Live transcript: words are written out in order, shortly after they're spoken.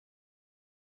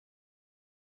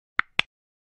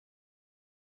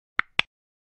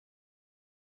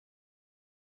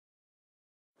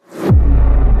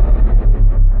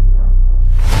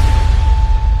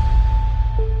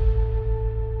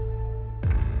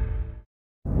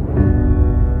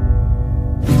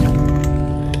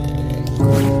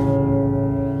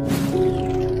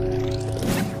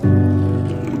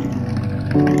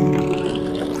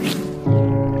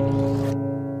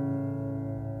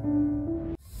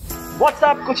What's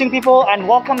up, Kuching people, and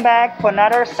welcome back for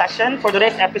another session for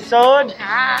today's episode.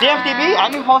 PMTV, I'm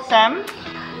your host Sam.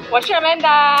 我是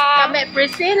Amanda. I'm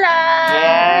Priscilla.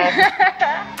 Yes.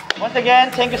 Once again,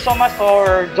 thank you so much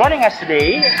for joining us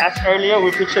today. As earlier,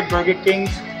 we featured Burger King's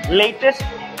latest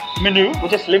menu,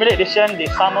 which is limited edition, the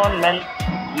salmon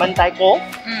mentaiko.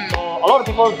 So a lot of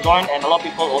people joined, and a lot of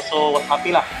people also was happy,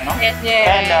 lah, you know. Yes.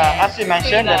 And as we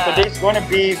mentioned, that today is going to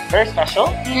be very special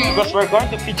because we're going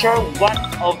to feature one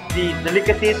of the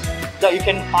delicacies that you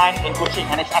can find in Kuching,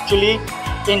 and it's actually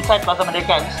inside Plaza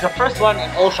Merdeka. It's the first one in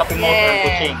all shopping malls in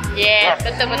Kuching. Yes,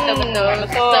 betul.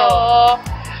 So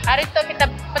hari tu kita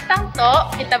petang tu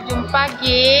kita jumpa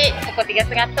di pukul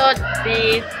 3.30 tu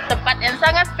di tempat yang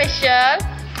sangat special,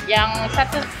 yang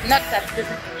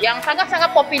yang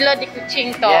sangat popular di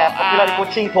Kuching tu. Yeah, popular di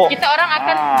Kuching tu. Kita orang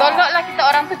akan dolok lah, kita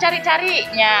orang tu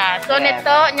cari-carinya. So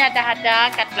neto nya dah ada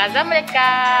kat Plaza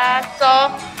Merdeka. So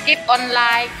keep on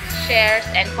like, shares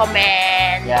and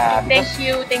comment. Yeah, thank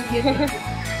you.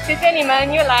 谢谢你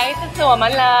们又来支持我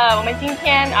们了。我们今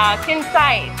天现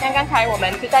在像刚才我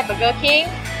们是在 Burger King，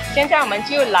 现在我们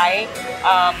就来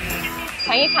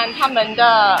尝一尝他们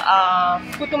的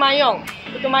putu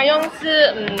mayung。putu mayung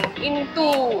是印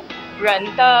度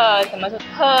人的什么是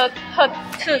特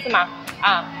色是吗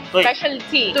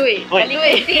？specialty 对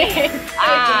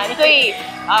所以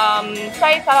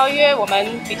在沙捞越我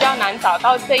们比较难找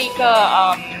到这一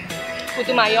个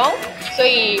putu mayung， 所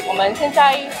以我们现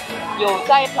在有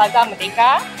在 Plaza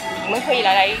Merdeka， 你们可以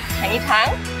来尝一尝。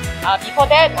Before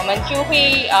that， 我们就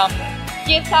会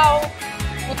介绍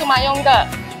putu mayung 的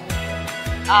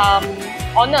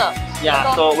owner。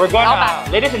 Yeah, so we're going to,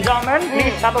 ladies and gentlemen,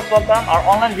 please have us welcome our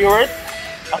online viewers.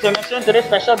 As I mentioned, today's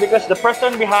special because the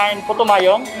person behind putu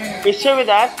mayung is here with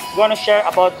us. We're going to share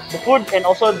about the food and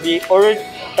also the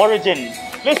origin.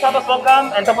 Please have us welcome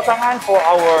and tepuk tangan for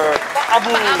our PAK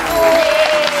ABU.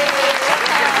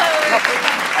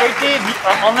 Pretty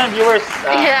online viewers.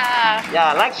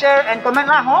 Yeah, like, share and comment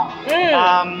lah, huh?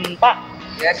 Pak,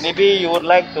 yes. Maybe you would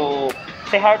like to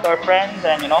say hi to our friends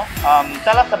and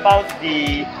tell us about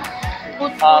the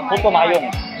putu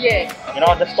mayung. Yes. You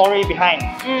know the story behind.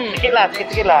 Sikit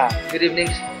lah. Good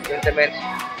evening, gentlemen.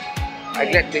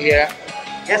 I'm glad to be here.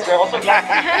 Yes, we're also glad.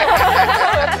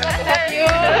 Thank you.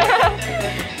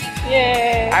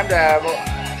 Yeah. I'm the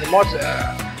most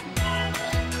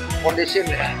foundation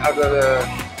of the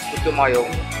putu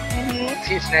mayung.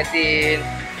 Since 1982,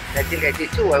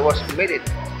 I was married.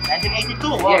 1982.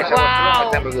 Wow. Yes, I was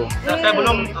long time ago. Saya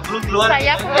belum keluar.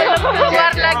 Saya belum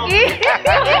keluar lagi.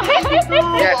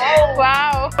 Yes.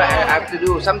 Wow. I have to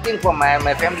do something for my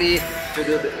family to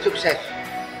do the success.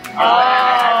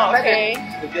 Okay.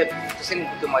 To sing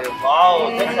putu mayung.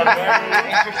 Wow, that's a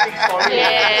very interesting story.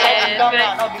 Yes.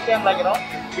 Now became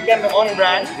became your own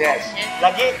brand. Yes.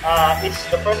 Lagi, it's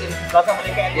the first in Plaza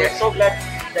Merdeka, and we're so glad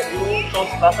that you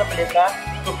chose Plaza Merdeka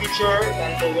to feature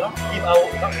and to give out,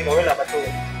 not give away lah, but to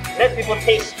let people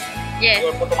taste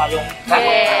your putu mayung.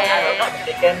 I'm not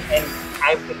mistaken, and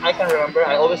I can remember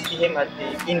I always see him at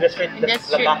the industry.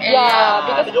 Yeah,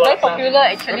 because it's very popular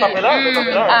actually. Very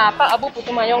popular. PAK ABU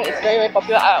PUTU MAYUNG is very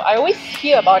popular. I always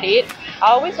hear about it.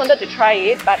 I always wanted to try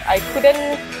it, but I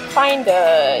couldn't find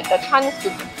the chance to,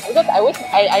 because I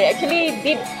actually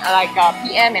did like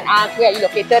PM and ask where are you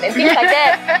located and things like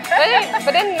that.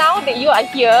 But then now that you are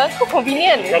here, so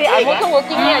convenient. You see, I'm also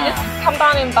working here. I just come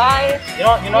down and buy.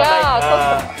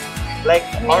 Like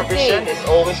our vision is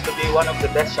always to be one of the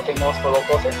best shopping malls for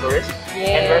locals and tourists.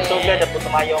 And we're so glad that putu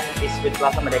mayung is with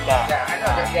Plaza Merdeka. Yeah, I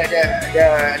know.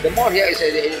 The mall here is the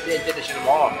international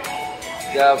mall.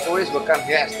 The tourists will come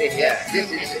here and stay here. This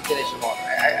is international mall.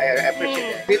 I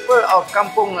appreciate it. People of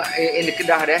Kampung in the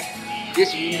Kedah there,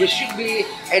 we should be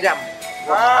Edam.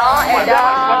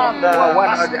 Edam.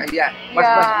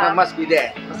 Must be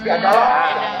there. Must be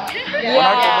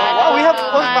Wow, we have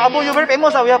PAK ABU, you're very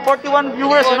famous. We have 41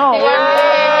 viewers,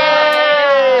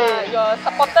 Your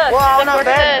supporters. Wow, not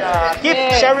bad. Keep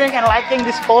sharing and liking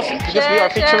this post because we are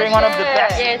featuring one of the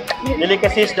best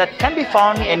delicacies that can be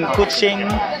found in Kuching.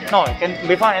 No, it can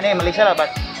be found in Malaysia,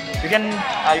 but you can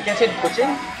see it in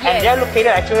Kuching, and they are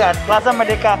located actually at Plaza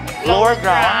Merdeka lower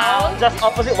ground, just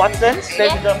opposite Watson's,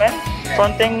 ladies and gentlemen,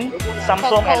 fronting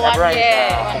Samsung and Everest.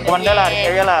 Mandala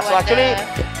area lah. So actually,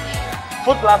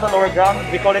 Food Plaza lower ground,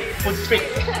 we call it Food Street.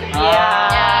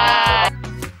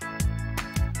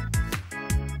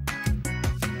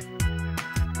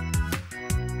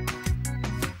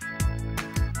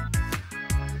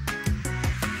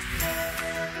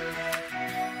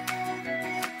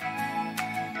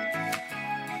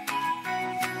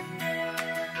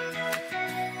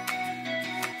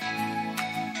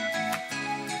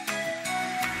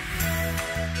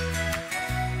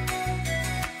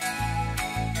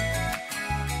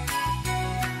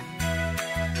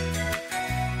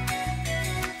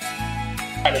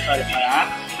 Let's try.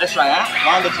 Let's try.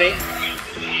 1, 2, 3.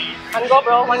 One go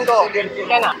bro, one go. Can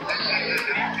ah?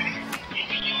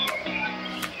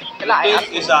 This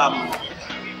is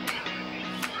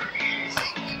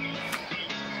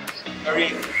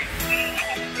very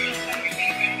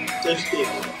tasty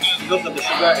because of the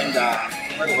sugar and the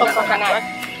Coconut.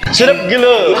 Sedap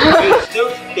gila. You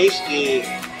still taste the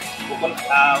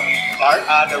flour,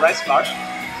 the rice flour.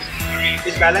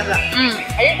 It's balanced lah.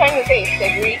 Are you trying to say it's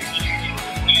savory?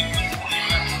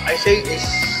 I say it's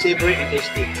savory and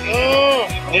tasty.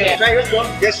 Okay. Try yours, bro.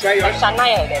 Just try yours.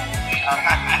 Sanay like that.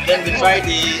 Then we try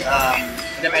the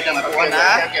Adam. One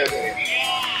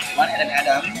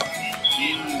Adam.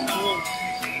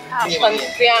 很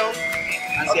香。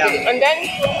很香。 And then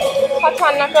它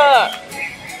穿那个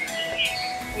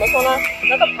怎么说呢？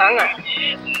那个糖啊，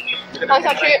放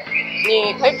下去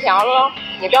你可以调咯。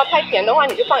你不要太甜的话，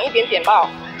你就放一点点吧。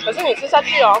可是你吃下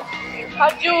去哦，它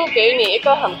就给你一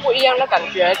个很不一样的感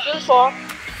觉，就是说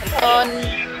很特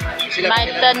别。My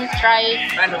turn try.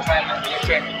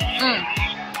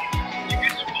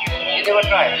 You never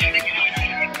try?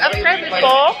 I've tried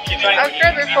before. I've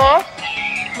tried before.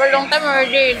 But long time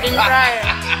already, didn't try.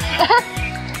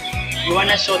 You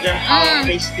wanna show them how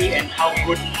tasty and how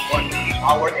good on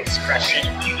our expression.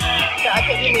 So I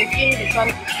can imagine this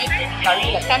one eat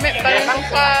curry like Kami paling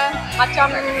suka macam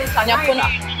nyampun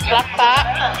kelapa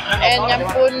and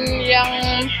nyampun yang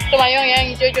tumayong yang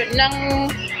hijau-hijau nang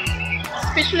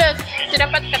speechless, tidak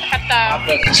dapat kata-kata.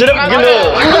 Sedap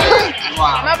gila.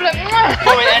 Belum.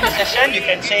 Before we end the session, you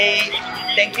can say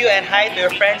thank you and hi to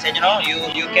your friends, and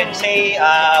you can say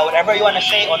whatever you wanna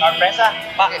say on our friends lah,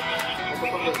 Pak.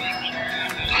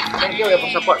 Thank you for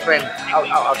support friend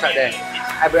outside there.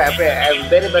 I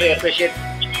very appreciate.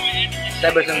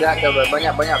 Saya bersendak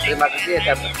banyak terima kasih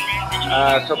atas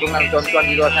sokongan tuan-tuan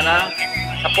di luar sana.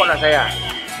 Supportlah saya.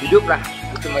 Hiduplah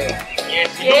Putu Mayung.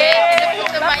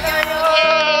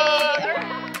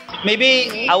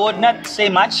 Maybe I would not say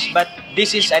much, but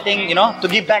this is, I think, to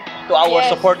give back to our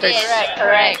supporters.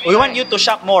 Correct. We want you to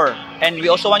shop more, and we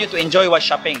also want you to enjoy while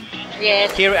shopping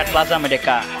Yes. here at Plaza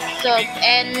Merdeka. So,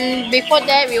 and before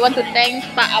that, we want to thank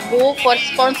Pak Abu for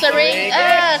sponsoring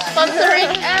us.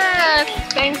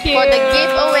 Thank you For the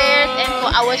giveaways and for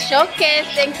our showcase.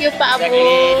 Thank you, Pak Abu.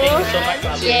 Exactly. Thank you so much,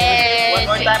 Pak Abu. Yes. One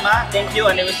more time, thank you,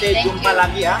 and we will say Thank jumpa you.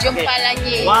 lagi. Jumpa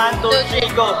lagi. 1, 2, 3,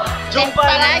 go. Jumpa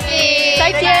lagi. 再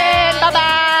见。